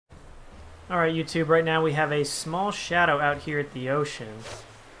Alright, YouTube, right now we have a small shadow out here at the ocean.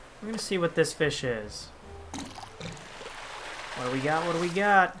 We're going to see what this fish is. What do we got? What do we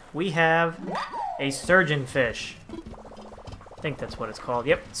got? We have a surgeonfish. I think that's what it's called.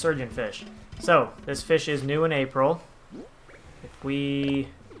 Yep, surgeonfish. So, this fish is new in April. If we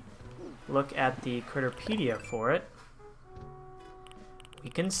look at the Critterpedia for it, we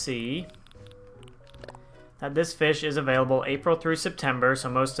can see that this fish is available April through September, so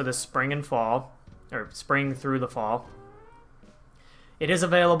most of the spring and fall, or spring through the fall. It is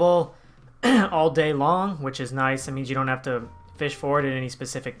available all day long, which is nice. It means you don't have to fish for it at any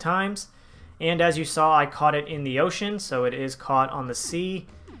specific times. And as you saw, I caught it in the ocean, so it is caught on the sea.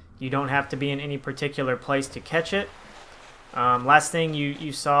 You don't have to be in any particular place to catch it. Last thing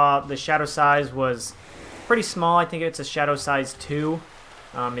you saw, the shadow size was pretty small. I think it's a shadow size 2.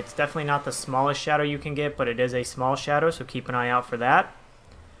 It's definitely not the smallest shadow you can get, but it is a small shadow, so keep an eye out for that.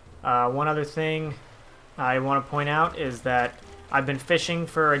 One other thing I want to point out is that I've been fishing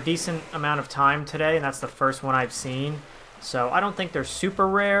for a decent amount of time today, and that's the first one I've seen. So I don't think they're super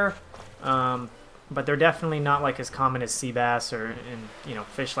rare, but they're definitely not like as common as sea bass or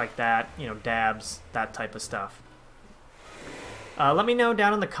fish like that, dabs, that type of stuff. Let me know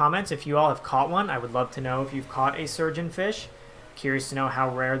down in the comments if you all have caught one. I would love to know if you've caught a surgeonfish. Curious to know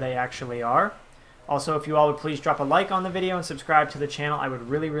how rare they actually are. Also, if you all would please drop a like on the video and subscribe to the channel, I would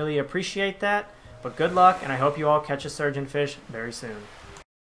really, really appreciate that. But good luck, and I hope you all catch a surgeonfish very soon.